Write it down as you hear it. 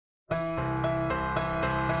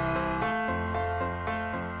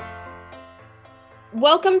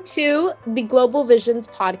Welcome to the Global Visions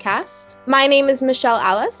podcast. My name is Michelle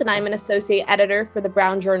Alice, and I'm an associate editor for the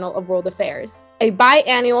Brown Journal of World Affairs, a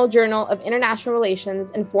biannual journal of international relations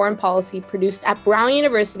and foreign policy produced at Brown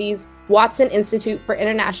University's Watson Institute for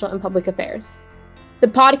International and Public Affairs. The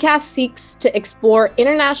podcast seeks to explore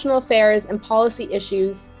international affairs and policy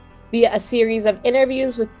issues via a series of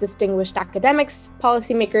interviews with distinguished academics,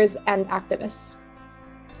 policymakers, and activists.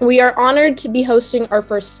 We are honored to be hosting our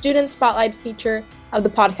first student spotlight feature of the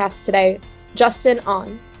podcast today, Justin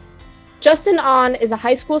Ahn. Justin Ahn is a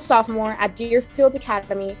high school sophomore at Deerfield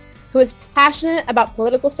Academy who is passionate about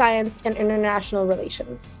political science and international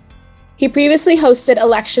relations. He previously hosted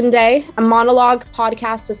Election Day, a monologue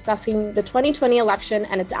podcast discussing the 2020 election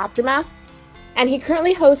and its aftermath, and he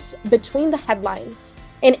currently hosts Between the Headlines,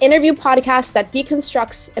 an interview podcast that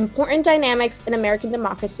deconstructs important dynamics in American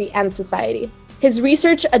democracy and society. His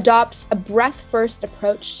research adopts a breadth-first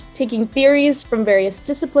approach, taking theories from various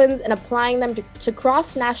disciplines and applying them to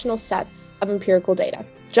cross-national sets of empirical data.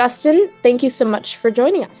 Justin, thank you so much for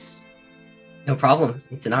joining us. No problem.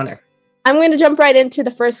 It's an honor. I'm going to jump right into the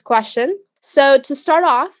first question. So to start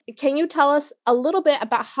off, can you tell us a little bit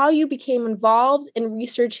about how you became involved in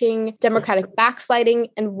researching democratic backsliding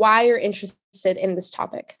and why you're interested in this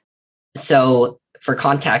topic? So for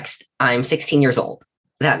context, I'm 16 years old.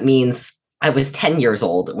 That means I was 10 years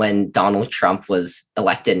old when Donald Trump was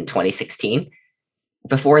elected in 2016.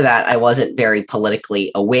 Before that, I wasn't very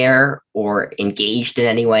politically aware or engaged in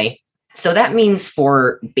any way. So that means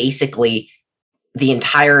for basically the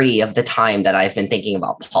entirety of the time that I've been thinking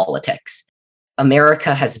about politics,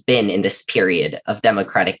 America has been in this period of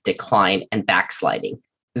democratic decline and backsliding.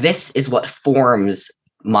 This is what forms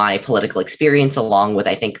my political experience, along with,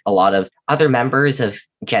 I think, a lot of other members of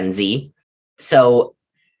Gen Z. So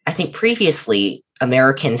I think previously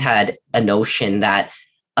Americans had a notion that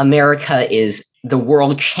America is the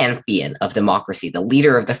world champion of democracy, the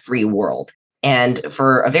leader of the free world. And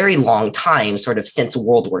for a very long time, sort of since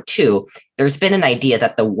World War II, there's been an idea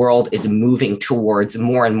that the world is moving towards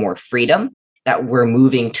more and more freedom, that we're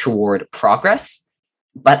moving toward progress.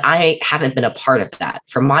 But I haven't been a part of that.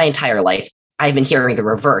 For my entire life, I've been hearing the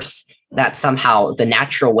reverse, that somehow the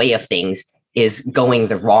natural way of things is going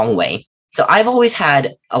the wrong way. So I've always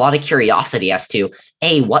had a lot of curiosity as to,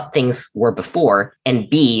 A, what things were before, and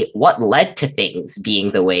B, what led to things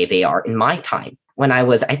being the way they are in my time. When I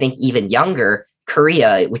was, I think, even younger,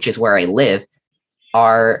 Korea, which is where I live,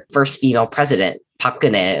 our first female president, Park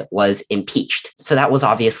Geun-hye, was impeached. So that was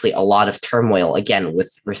obviously a lot of turmoil, again,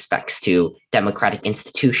 with respects to democratic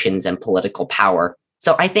institutions and political power.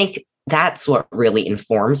 So I think that's what really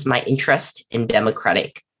informs my interest in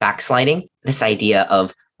democratic backsliding, this idea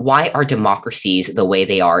of why are democracies the way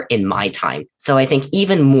they are in my time? So I think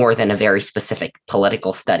even more than a very specific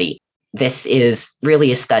political study, this is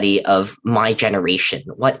really a study of my generation,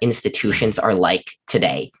 what institutions are like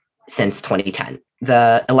today since 2010.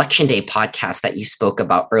 The Election Day podcast that you spoke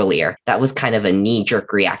about earlier, that was kind of a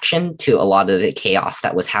knee-jerk reaction to a lot of the chaos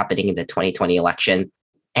that was happening in the 2020 election.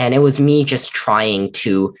 And it was me just trying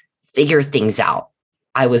to figure things out.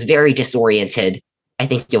 I was very disoriented. I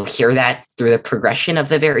think you'll hear that through the progression of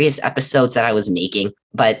the various episodes that I was making.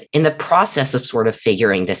 But in the process of sort of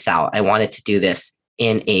figuring this out, I wanted to do this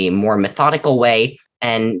in a more methodical way.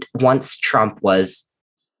 And once Trump was,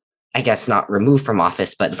 I guess, not removed from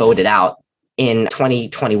office, but voted out in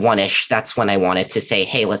 2021-ish, that's when I wanted to say,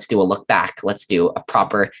 hey, let's do a look back. Let's do a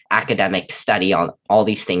proper academic study on all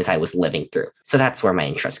these things I was living through. So that's where my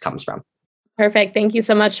interest comes from. Perfect. Thank you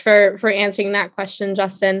so much for answering that question,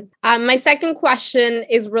 Justin. My second question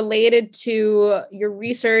is related to your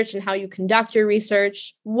research and how you conduct your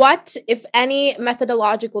research. What, if any,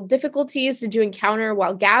 methodological difficulties did you encounter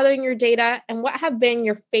while gathering your data? And what have been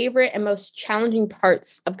your favorite and most challenging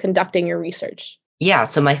parts of conducting your research? Yeah,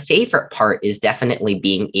 so my favorite part is definitely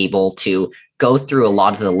being able to go through a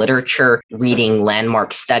lot of the literature, reading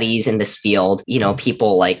landmark studies in this field,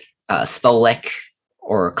 people like Stolik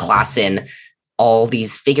or Klassen. All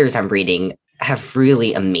these figures I'm reading have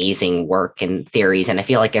really amazing work and theories, and I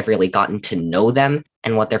feel like I've really gotten to know them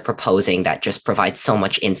and what they're proposing that just provides so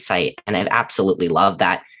much insight, and I've absolutely loved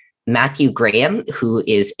that. Matthew Graham, who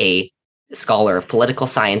is a scholar of political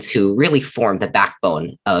science who really formed the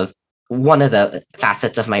backbone of one of the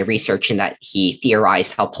facets of my research in that he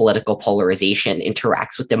theorized how political polarization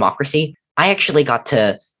interacts with democracy. I actually got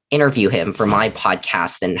to interview him for my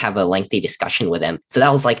podcast and have a lengthy discussion with him. So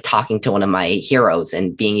that was like talking to one of my heroes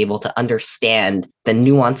and being able to understand the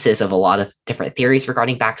nuances of a lot of different theories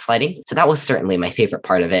regarding backsliding. So that was certainly my favorite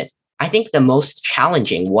part of it. I think the most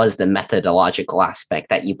challenging was the methodological aspect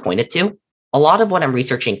that you pointed to. a lot of what I'm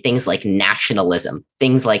researching, things like nationalism,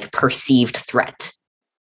 things like perceived threat,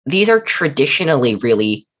 these are traditionally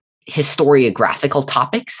really historiographical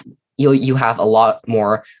topics. You have a lot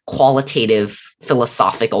more qualitative,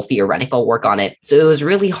 philosophical, theoretical work on it. So it was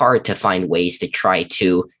really hard to find ways to try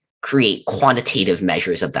to create quantitative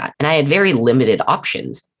measures of that. And I had very limited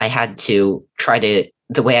options. I had to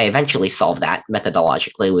the way I eventually solved that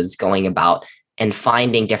methodologically was going about and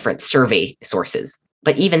finding different survey sources.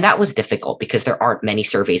 But even that was difficult because there aren't many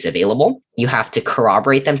surveys available. You have to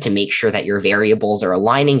corroborate them to make sure that your variables are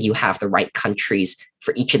aligning. You have the right countries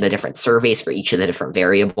for each of the different surveys, for each of the different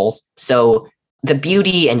variables. So the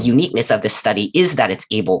beauty and uniqueness of this study is that it's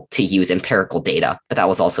able to use empirical data, but that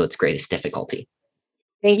was also its greatest difficulty.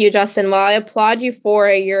 Thank you, Justin. Well, I applaud you for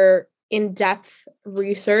your in-depth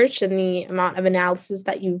research and the amount of analysis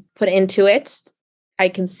that you've put into it. I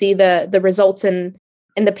can see the results in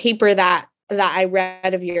the paper that I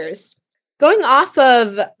read of yours. Going off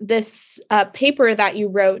of this paper that you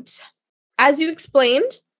wrote, as you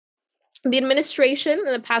explained, the administration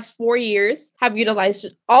in the past 4 years have utilized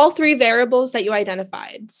all three variables that you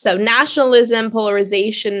identified. So nationalism,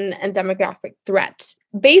 polarization, and demographic threat.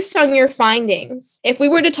 Based on your findings, if we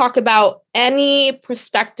were to talk about any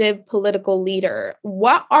prospective political leader,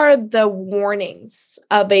 what are the warnings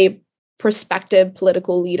of a prospective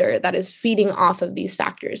political leader that is feeding off of these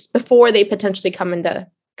factors before they potentially come into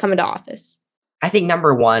office? I think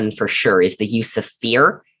number one for sure is the use of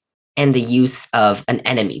fear and the use of an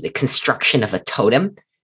enemy, the construction of a totem,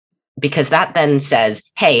 because that then says,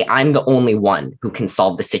 hey, I'm the only one who can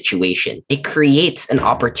solve the situation. It creates an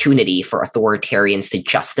opportunity for authoritarians to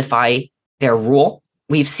justify their rule.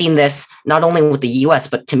 We've seen this not only with the US,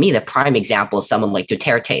 but to me, the prime example is someone like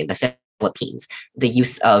Duterte in the Philippines, the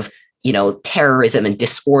use of terrorism and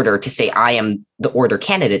disorder to say, I am the order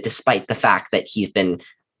candidate, despite the fact that he's been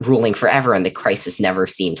ruling forever and the crisis never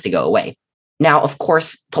seems to go away. Now, of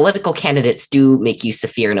course, political candidates do make use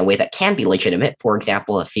of fear in a way that can be legitimate. For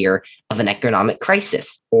example, a fear of an economic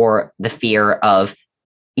crisis or the fear of,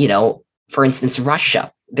 for instance,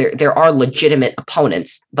 Russia. There are legitimate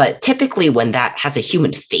opponents, but typically when that has a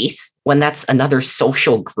human face, when that's another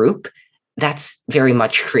social group, that's very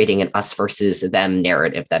much creating an us versus them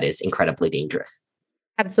narrative that is incredibly dangerous.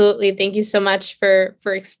 Absolutely. Thank you so much for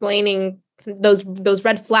explaining those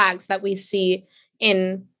red flags that we see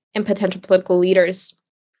in potential political leaders.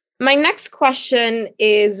 My next question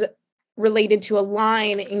is related to a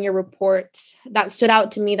line in your report that stood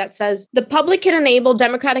out to me that says, the public can enable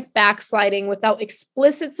democratic backsliding without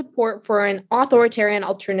explicit support for an authoritarian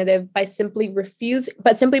alternative by simply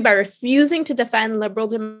refusing to defend liberal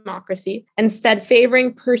democracy, instead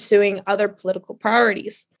favoring pursuing other political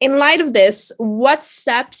priorities. In light of this, what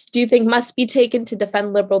steps do you think must be taken to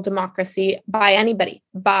defend liberal democracy by anybody,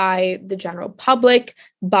 by the general public,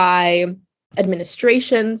 by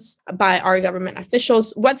administrations, by our government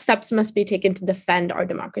officials? What steps must be taken to defend our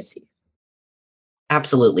democracy?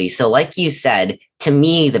 Absolutely. So like you said, to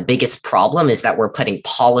me, the biggest problem is that we're putting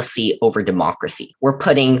policy over democracy. We're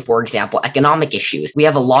putting, for example, economic issues. We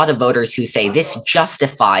have a lot of voters who say this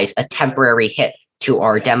justifies a temporary hit to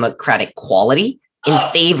our democratic quality in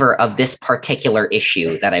favor of this particular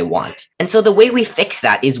issue that I want. And so the way we fix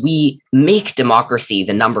that is we make democracy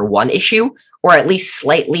the number one issue, or at least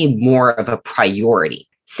slightly more of a priority.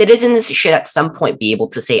 Citizens should at some point be able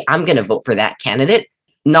to say, I'm going to vote for that candidate,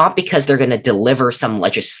 not because they're going to deliver some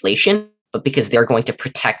legislation, but because they're going to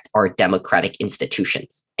protect our democratic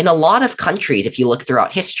institutions. In a lot of countries, if you look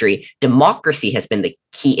throughout history, democracy has been the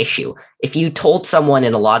key issue. If you told someone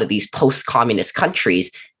in a lot of these post-communist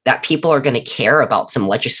countries that people are going to care about some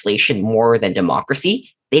legislation more than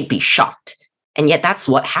democracy, they'd be shocked. And yet that's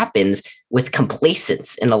what happens with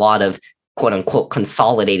complacence in a lot of quote unquote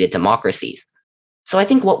consolidated democracies. So I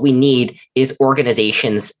think what we need is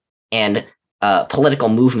organizations and political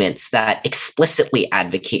movements that explicitly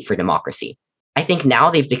advocate for democracy. I think now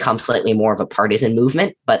they've become slightly more of a partisan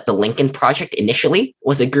movement, but the Lincoln Project initially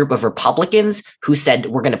was a group of Republicans who said,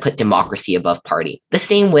 we're going to put democracy above party. The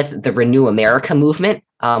same with the Renew America movement,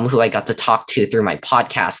 who I got to talk to through my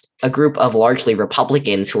podcast, a group of largely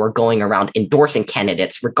Republicans who are going around endorsing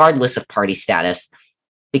candidates regardless of party status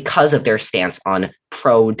because of their stance on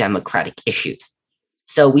pro-democratic issues.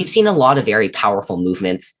 So we've seen a lot of very powerful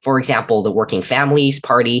movements. For example, the Working Families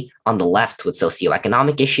Party on the left with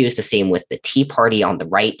socioeconomic issues, the same with the Tea Party on the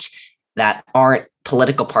right, that aren't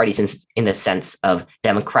political parties in the sense of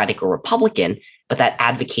Democratic or Republican, but that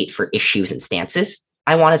advocate for issues and stances.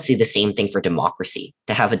 I want to see the same thing for democracy,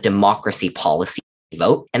 to have a democracy policy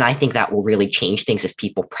vote. And I think that will really change things if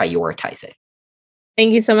people prioritize it.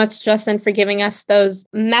 Thank you so much, Justin, for giving us those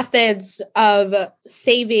methods of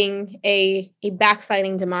saving a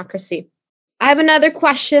backsliding democracy. I have another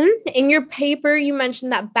question. In your paper, you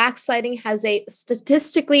mentioned that backsliding has a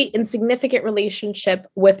statistically insignificant relationship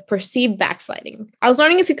with perceived backsliding. I was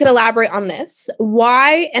wondering if you could elaborate on this.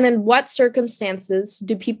 Why and in what circumstances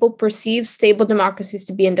do people perceive stable democracies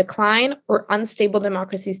to be in decline or unstable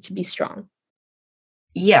democracies to be strong?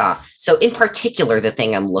 Yeah. So in particular, the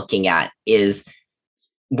thing I'm looking at is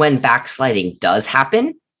when backsliding does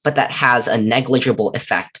happen, but that has a negligible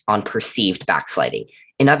effect on perceived backsliding.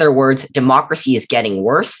 In other words, democracy is getting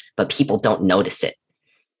worse, but people don't notice it.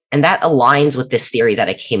 And that aligns with this theory that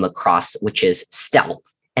I came across, which is stealth.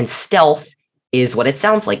 And stealth is what it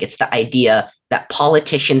sounds like. It's the idea that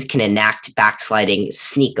politicians can enact backsliding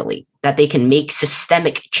sneakily, that they can make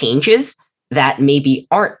systemic changes that maybe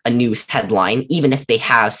aren't a news headline, even if they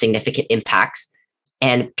have significant impacts,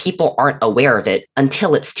 and people aren't aware of it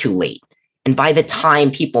until it's too late. And by the time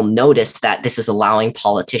people notice that this is allowing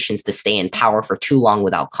politicians to stay in power for too long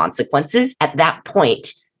without consequences, at that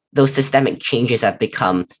point, those systemic changes have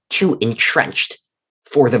become too entrenched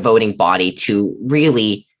for the voting body to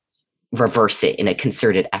really reverse it in a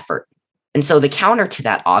concerted effort. And so the counter to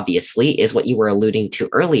that, obviously, is what you were alluding to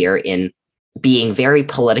earlier in being very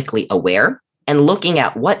politically aware and looking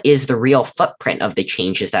at what is the real footprint of the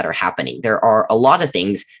changes that are happening. There are a lot of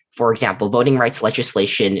things, for example, voting rights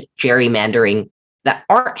legislation, gerrymandering, that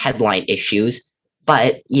aren't headline issues,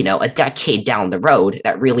 but, a decade down the road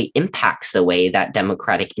that really impacts the way that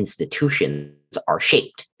democratic institutions are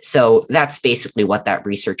shaped. So that's basically what that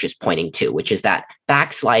research is pointing to, which is that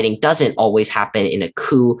backsliding doesn't always happen in a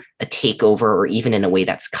coup, a takeover, or even in a way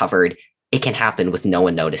that's covered. It can happen with no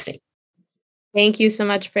one noticing. Thank you so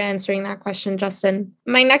much for answering that question, Justin.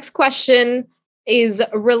 My next question is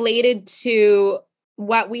related to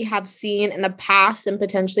what we have seen in the past and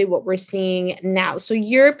potentially what we're seeing now. So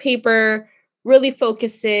your paper really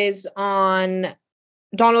focuses on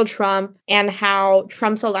Donald Trump and how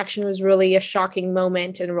Trump's election was really a shocking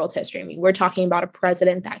moment in world history. I mean, we're talking about a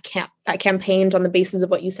president that campaigned on the basis of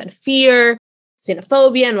what you said, fear,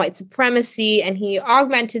 xenophobia, and white supremacy. And he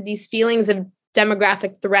augmented these feelings of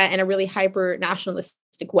demographic threat in a really hyper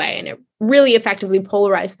nationalistic way. And it really effectively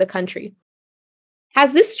polarized the country.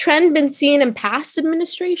 Has this trend been seen in past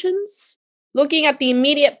administrations? Looking at the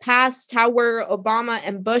immediate past, how were Obama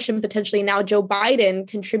and Bush and potentially now Joe Biden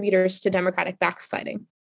contributors to Democratic backsliding?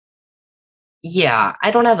 Yeah, I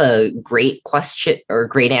don't have a great question or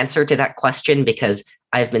great answer to that question because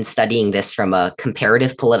I've been studying this from a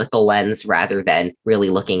comparative political lens rather than really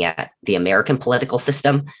looking at the American political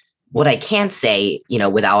system. What I can say,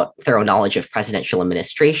 without thorough knowledge of presidential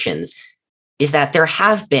administrations, is that there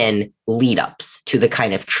have been lead-ups to the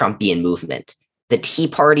kind of Trumpian movement. The Tea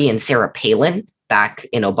Party and Sarah Palin back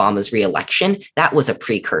in Obama's reelection, that was a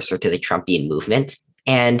precursor to the Trumpian movement.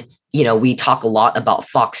 And, we talk a lot about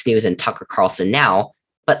Fox News and Tucker Carlson now,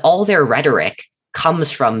 but all their rhetoric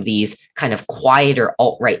comes from these kind of quieter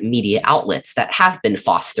alt-right media outlets that have been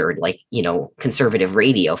fostered, like, conservative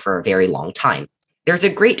radio for a very long time. There's a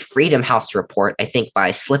great Freedom House report, I think,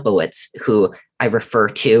 by Slipowitz, who I refer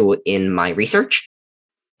to in my research.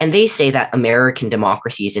 And they say that American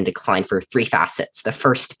democracy is in decline for three facets. The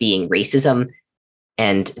first being racism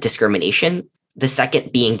and discrimination. The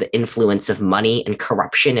second being the influence of money and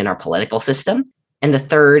corruption in our political system. And the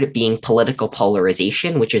third being political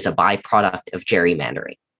polarization, which is a byproduct of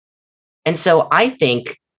gerrymandering. And so I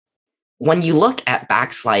think when you look at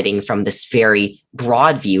backsliding from this very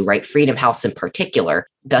broad view, right, Freedom House in particular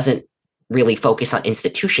doesn't really focus on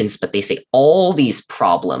institutions, but they say all these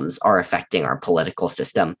problems are affecting our political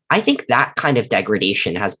system. I think that kind of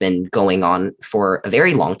degradation has been going on for a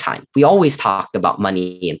very long time. We always talked about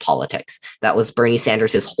money in politics. That was Bernie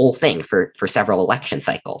Sanders' whole thing for several election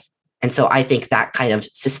cycles. And so I think that kind of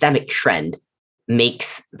systemic trend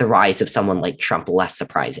makes the rise of someone like Trump less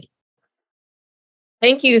surprising.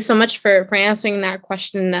 Thank you so much for answering that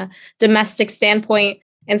question in a domestic standpoint.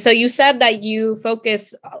 And so you said that you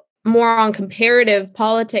focus more on comparative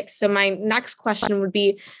politics. So my next question would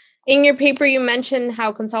be, in your paper, you mentioned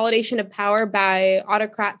how consolidation of power by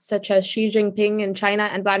autocrats such as Xi Jinping in China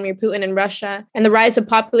and Vladimir Putin in Russia, and the rise of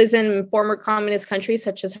populism in former communist countries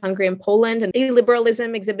such as Hungary and Poland, and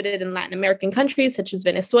illiberalism exhibited in Latin American countries such as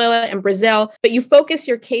Venezuela and Brazil. But you focus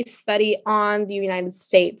your case study on the United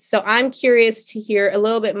States. So I'm curious to hear a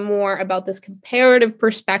little bit more about this comparative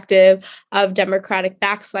perspective of democratic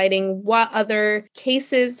backsliding. What other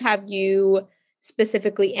cases have you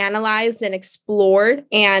specifically analyzed and explored,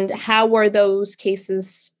 and how were those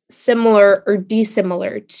cases similar or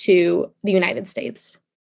dissimilar to the United States?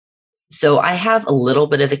 So I have a little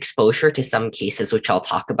bit of exposure to some cases, which I'll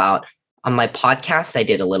talk about on my podcast. I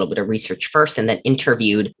did a little bit of research first and then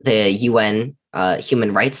interviewed the UN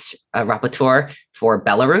human rights rapporteur for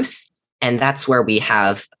Belarus. And that's where we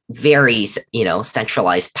have very,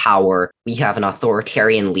 centralized power. We have an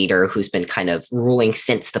authoritarian leader who's been kind of ruling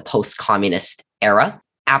since the post-communist era,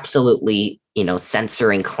 absolutely,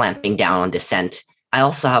 censoring, clamping down on dissent. I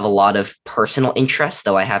also have a lot of personal interest,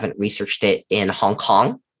 though I haven't researched it, in Hong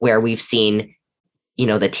Kong, where we've seen,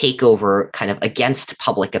 the takeover kind of against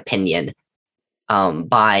public opinion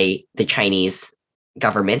by the Chinese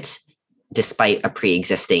government, despite a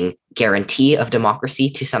pre-existing guarantee of democracy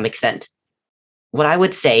to some extent. What I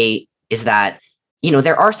would say is that,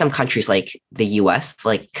 there are some countries like the US,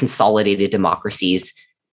 like consolidated democracies,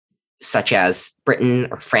 such as Britain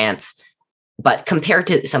or France, but compared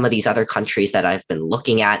to some of these other countries that I've been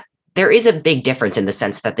looking at, there is a big difference in the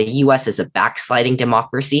sense that the US is a backsliding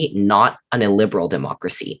democracy, not an illiberal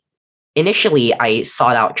democracy. Initially, I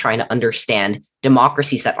sought out trying to understand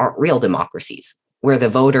democracies that aren't real democracies, where the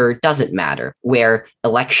voter doesn't matter, where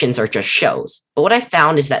elections are just shows. But what I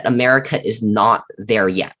found is that America is not there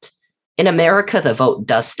yet. In America, the vote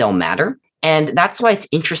does still matter. And that's why it's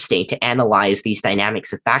interesting to analyze these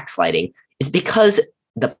dynamics of backsliding, is because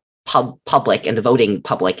the public and the voting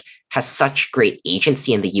public has such great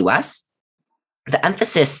agency in the US. The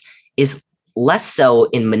emphasis is less so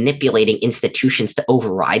in manipulating institutions to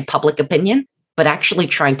override public opinion, but actually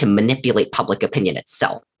trying to manipulate public opinion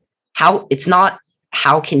itself.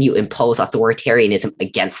 How can you impose authoritarianism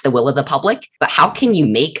against the will of the public, but how can you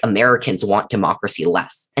make Americans want democracy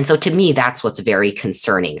less? And so to me, that's what's very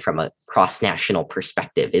concerning from a cross-national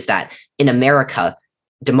perspective, is that in America,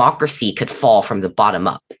 democracy could fall from the bottom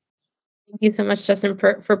up. Thank you so much, Justin,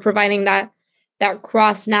 for providing that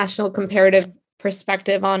cross-national comparative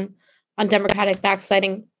perspective on democratic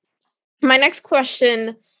backsliding. My next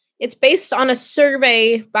question, it's based on a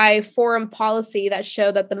survey by Foreign Policy that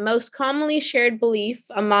showed that the most commonly shared belief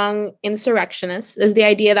among insurrectionists is the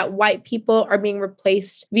idea that white people are being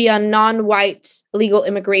replaced via non-white legal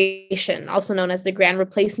immigration, also known as the grand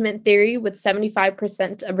replacement theory, with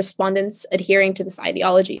 75% of respondents adhering to this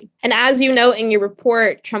ideology. And as you note in your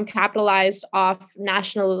report, Trump capitalized off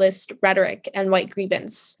nationalist rhetoric and white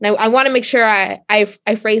grievance. Now, I want to make sure I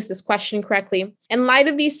phrase this question correctly. In light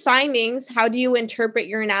of these findings, how do you interpret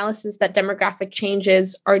your analysis that demographic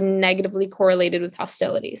changes are negatively correlated with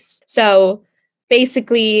hostilities? So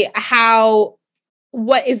basically,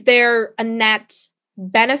 what is there a net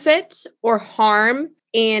benefit or harm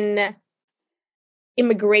in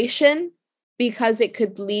immigration because it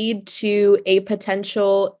could lead to a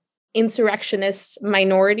potential insurrectionist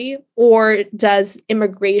minority, or does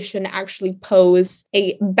immigration actually pose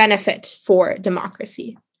a benefit for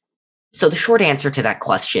democracy? So the short answer to that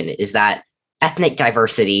question is that ethnic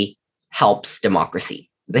diversity helps democracy.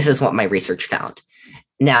 This is what my research found.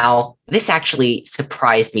 Now, this actually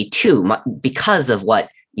surprised me too, because of what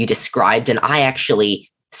you described. And I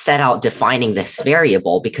actually set out defining this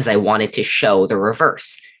variable because I wanted to show the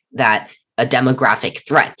reverse, that a demographic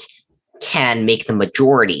threat can make the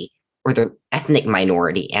majority or the ethnic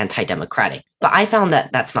minority anti-democratic. But I found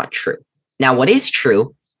that that's not true. Now, what is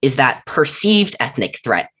true is that perceived ethnic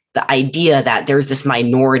threat, the idea that there's this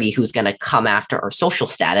minority who's going to come after our social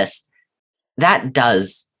status, that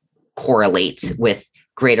does correlate with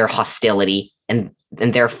greater hostility and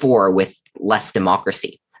therefore with less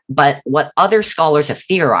democracy. But what other scholars have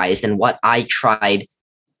theorized, and what I tried,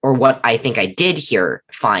 or what I think I did here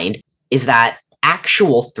find, is that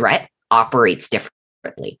actual threat operates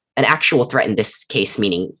differently. An actual threat in this case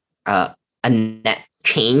meaning a net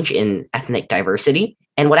change in ethnic diversity.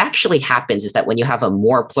 And what actually happens is that when you have a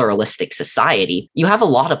more pluralistic society, you have a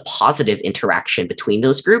lot of positive interaction between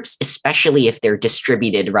those groups, especially if they're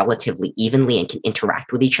distributed relatively evenly and can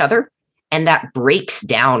interact with each other. And that breaks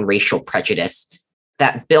down racial prejudice,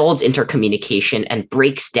 that builds intercommunication and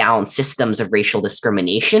breaks down systems of racial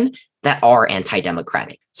discrimination that are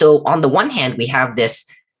anti-democratic. So on the one hand, we have this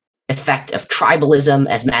effect of tribalism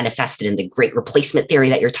as manifested in the Great Replacement theory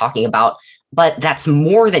that you're talking about, but that's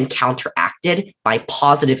more than counteracted by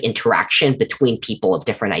positive interaction between people of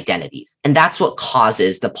different identities. And that's what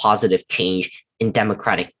causes the positive change in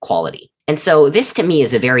democratic quality. And so this to me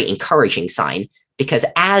is a very encouraging sign, because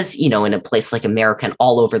as you know, in a place like America and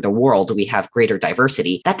all over the world, we have greater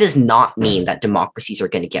diversity. That does not mean that democracies are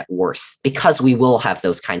going to get worse, because we will have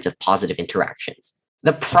those kinds of positive interactions.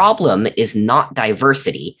 The problem is not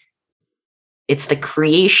diversity. It's the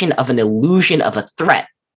creation of an illusion of a threat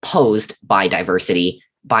posed by diversity,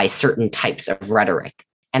 by certain types of rhetoric.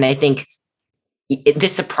 And I think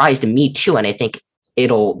this surprised me too. And I think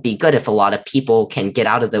it'll be good if a lot of people can get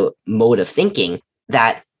out of the mode of thinking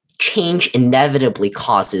that change inevitably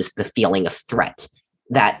causes the feeling of threat,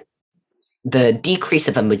 that the decrease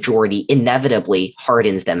of a majority inevitably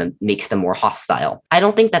hardens them and makes them more hostile. I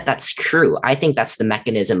don't think that that's true. I think that's the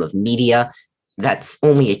mechanism of media that's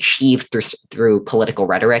only achieved through political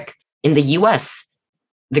rhetoric. In the US,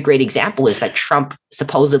 the great example is that Trump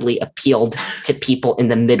supposedly appealed to people in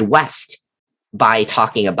the Midwest by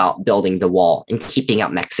talking about building the wall and keeping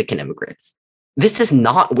out Mexican immigrants. This is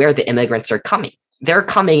not where the immigrants are coming. They're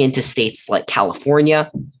coming into states like California,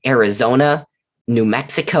 Arizona, New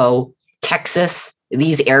Mexico, Texas,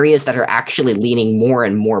 these areas that are actually leaning more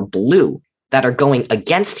and more blue, that are going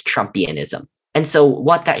against Trumpianism. And so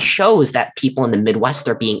what that shows that people in the Midwest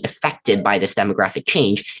are being affected by this demographic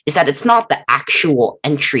change is that it's not the actual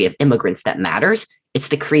entry of immigrants that matters. It's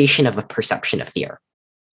the creation of a perception of fear.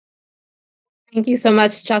 Thank you so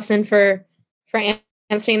much, Justin, for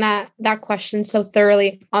answering that question so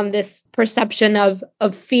thoroughly on this perception of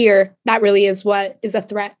fear. That really is what is a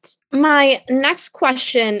threat. My next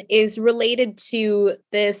question is related to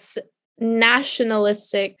this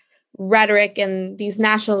nationalistic rhetoric and these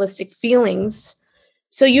nationalistic feelings.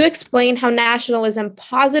 So you explained how nationalism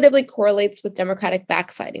positively correlates with democratic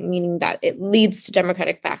backsliding, meaning that it leads to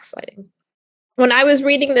democratic backsliding. When I was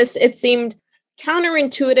reading this, it seemed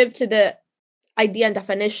counterintuitive to the idea and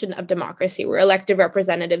definition of democracy, where elected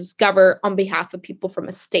representatives govern on behalf of people from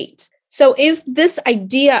a state. So is this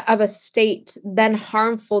idea of a state then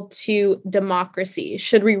harmful to democracy?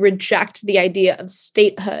 Should we reject the idea of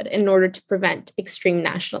statehood in order to prevent extreme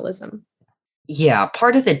nationalism? Yeah,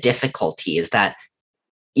 part of the difficulty is that,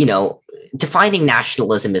 defining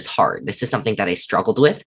nationalism is hard. This is something that I struggled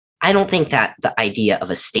with. I don't think that the idea of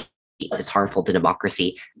a state is harmful to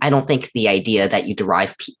democracy. I don't think the idea that you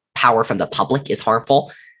derive power from the public is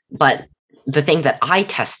harmful. But the thing that I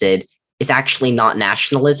tested is actually not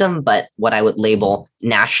nationalism, but what I would label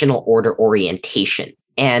national order orientation.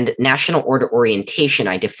 And national order orientation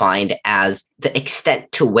I defined as the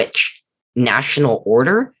extent to which national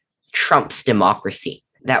order trumps democracy,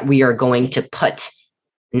 that we are going to put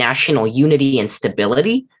national unity and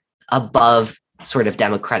stability above sort of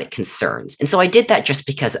democratic concerns. And so I did that just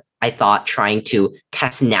because I thought trying to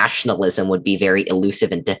test nationalism would be very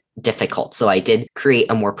elusive and difficult. So I did create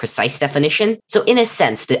a more precise definition. So in a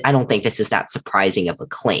sense, that I don't think this is that surprising of a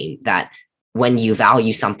claim, that when you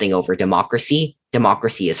value something over democracy,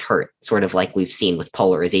 democracy is hurt, sort of like we've seen with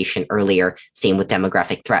polarization earlier, same with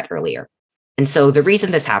demographic threat earlier. And so the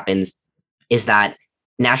reason this happens is that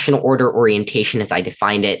national order orientation, as I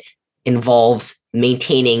defined it, involves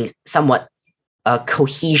maintaining somewhat a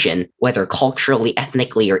cohesion, whether culturally,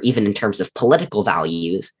 ethnically, or even in terms of political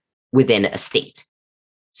values within a state.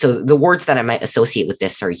 So the words that I might associate with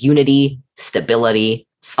this are unity, stability,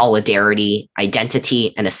 solidarity,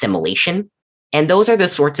 identity, and assimilation. And those are the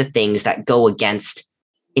sorts of things that go against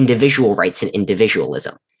individual rights and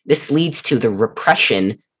individualism. This leads to the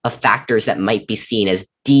repression of factors that might be seen as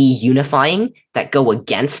de-unifying, that go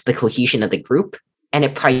against the cohesion of the group, and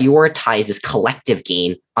it prioritizes collective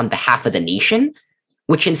gain on behalf of the nation,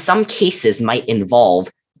 which in some cases might involve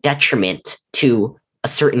detriment to a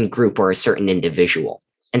certain group or a certain individual.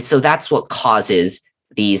 And so that's what causes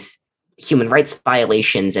these human rights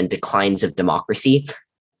violations and declines of democracy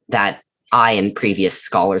that I and previous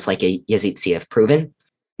scholars like Yazidzi have proven.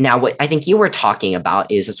 Now, what I think you were talking about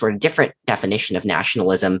is a sort of different definition of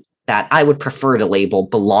nationalism that I would prefer to label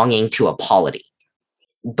belonging to a polity,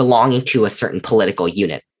 belonging to a certain political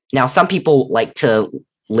unit. Now, some people like to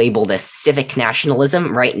label this civic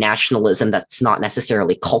nationalism, right? Nationalism that's not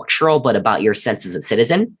necessarily cultural, but about your sense as a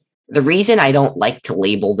citizen. The reason I don't like to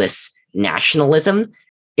label this nationalism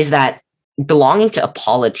is that belonging to a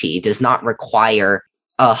polity does not require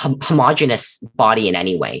a homogenous body in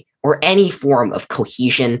any way, or any form of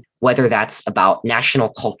cohesion, whether that's about national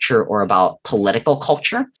culture or about political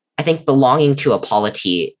culture. I think belonging to a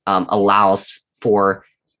polity allows for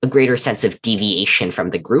a greater sense of deviation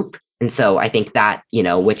from the group. And so I think that,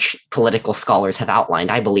 which political scholars have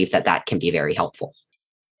outlined, I believe that that can be very helpful.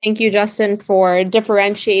 Thank you, Justin, for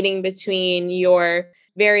differentiating between your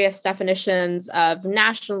various definitions of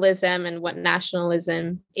nationalism and what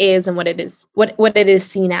nationalism is and what it is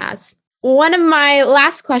seen as. One of my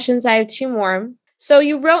last questions, I have two more. So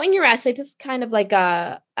you wrote in your essay, this is kind of like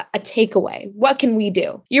a takeaway. What can we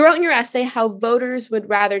do? You wrote in your essay how voters would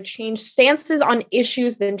rather change stances on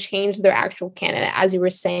issues than change their actual candidate, as you were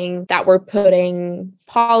saying, that we're putting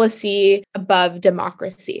policy above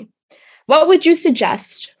democracy. What would you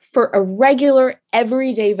suggest for a regular,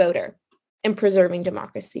 everyday voter in preserving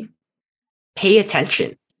democracy? Pay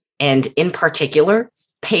attention. And in particular,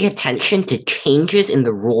 pay attention to changes in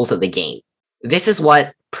the rules of the game. This is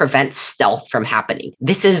what prevents stealth from happening.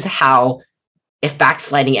 This is how, if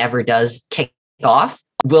backsliding ever does kick off,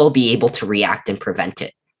 we'll be able to react and prevent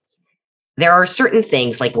it. There are certain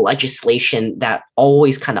things like legislation that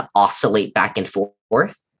always kind of oscillate back and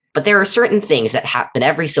forth, but there are certain things that happen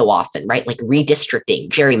every so often, right? Like redistricting,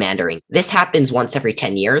 gerrymandering. This happens once every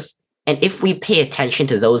 10 years. And if we pay attention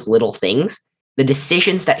to those little things, the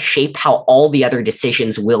decisions that shape how all the other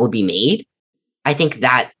decisions will be made, I think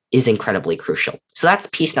that is incredibly crucial. So that's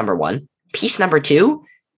piece number one. Piece number two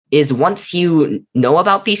is once you know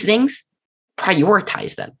about these things,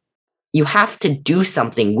 prioritize them. You have to do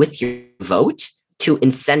something with your vote to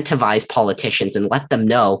incentivize politicians and let them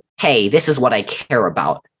know, hey, this is what I care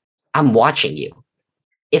about. I'm watching you.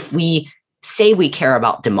 If we say we care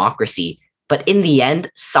about democracy, but in the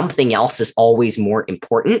end, something else is always more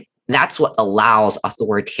important, that's what allows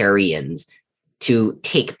authoritarians to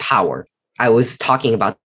take power. I was talking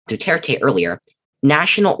about Duterte earlier.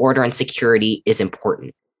 National order and security is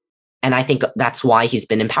important. And I think that's why he's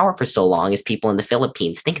been in power for so long, is people in the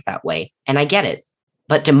Philippines think that way. And I get it.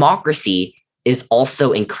 But democracy is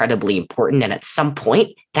also incredibly important. And at some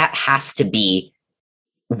point, that has to be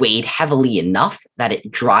weighed heavily enough that it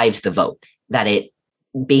drives the vote, that it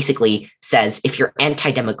basically says, if you're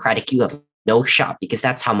anti-democratic, you have no shot, because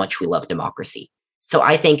that's how much we love democracy. So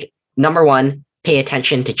I think, number one, pay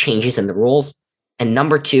attention to changes in the rules. And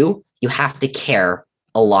number two, you have to care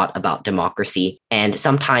a lot about democracy. And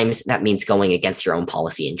sometimes that means going against your own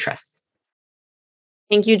policy interests.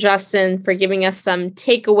 Thank you, Justin, for giving us some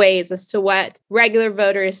takeaways as to what regular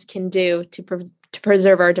voters can do to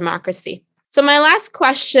preserve our democracy. So my last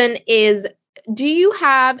question is, do you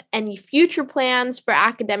have any future plans for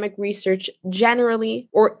academic research generally,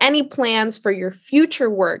 or any plans for your future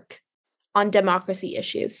work on democracy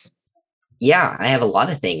issues? Yeah, I have a lot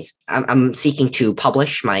of things. I'm seeking to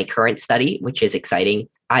publish my current study, which is exciting.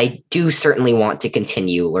 I do certainly want to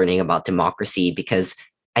continue learning about democracy, because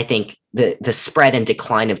I think the spread and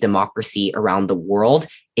decline of democracy around the world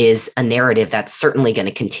is a narrative that's certainly going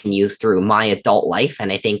to continue through my adult life.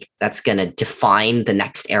 And I think that's going to define the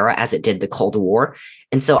next era, as it did the Cold War.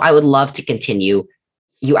 And so I would love to continue.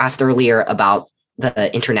 You asked earlier about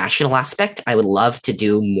the international aspect. I would love to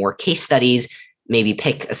do more case studies, maybe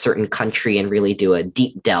pick a certain country and really do a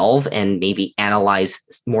deep delve and maybe analyze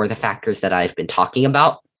more of the factors that I've been talking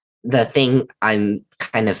about. The thing I'm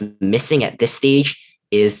kind of missing at this stage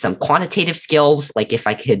is some quantitative skills. Like if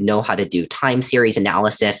I could know how to do time series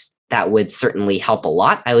analysis, that would certainly help a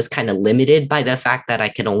lot. I was kind of limited by the fact that I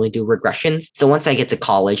could only do regressions. So once I get to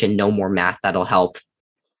college and know more math, that'll help.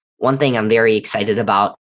 One thing I'm very excited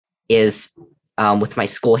about is with my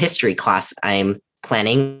school history class, I'm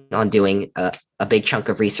planning on doing a big chunk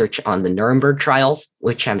of research on the Nuremberg trials,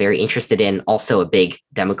 which I'm very interested in. Also a big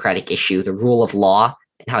democratic issue, the rule of law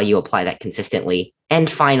and how you apply that consistently. And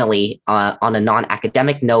finally, on a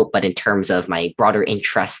non-academic note, but in terms of my broader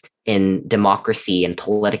interest in democracy and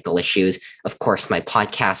political issues, of course, my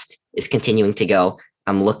podcast is continuing to go.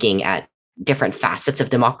 I'm looking at different facets of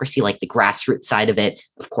democracy, like the grassroots side of it,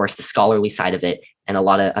 of course, the scholarly side of it, and a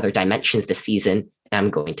lot of other dimensions this season. And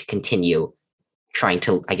I'm going to continue trying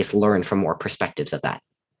to, learn from more perspectives of that.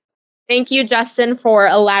 Thank you, Justin, for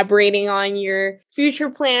elaborating on your future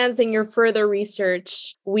plans and your further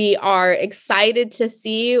research. We are excited to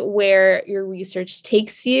see where your research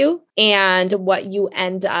takes you and what you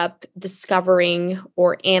end up discovering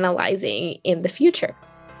or analyzing in the future.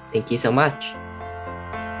 Thank you so much.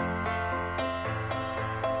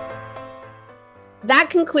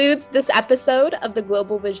 That concludes this episode of the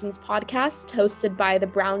Global Visions podcast, hosted by the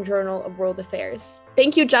Brown Journal of World Affairs.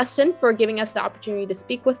 Thank you, Justin, for giving us the opportunity to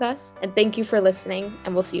speak with us, and thank you for listening,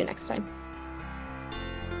 and we'll see you next time.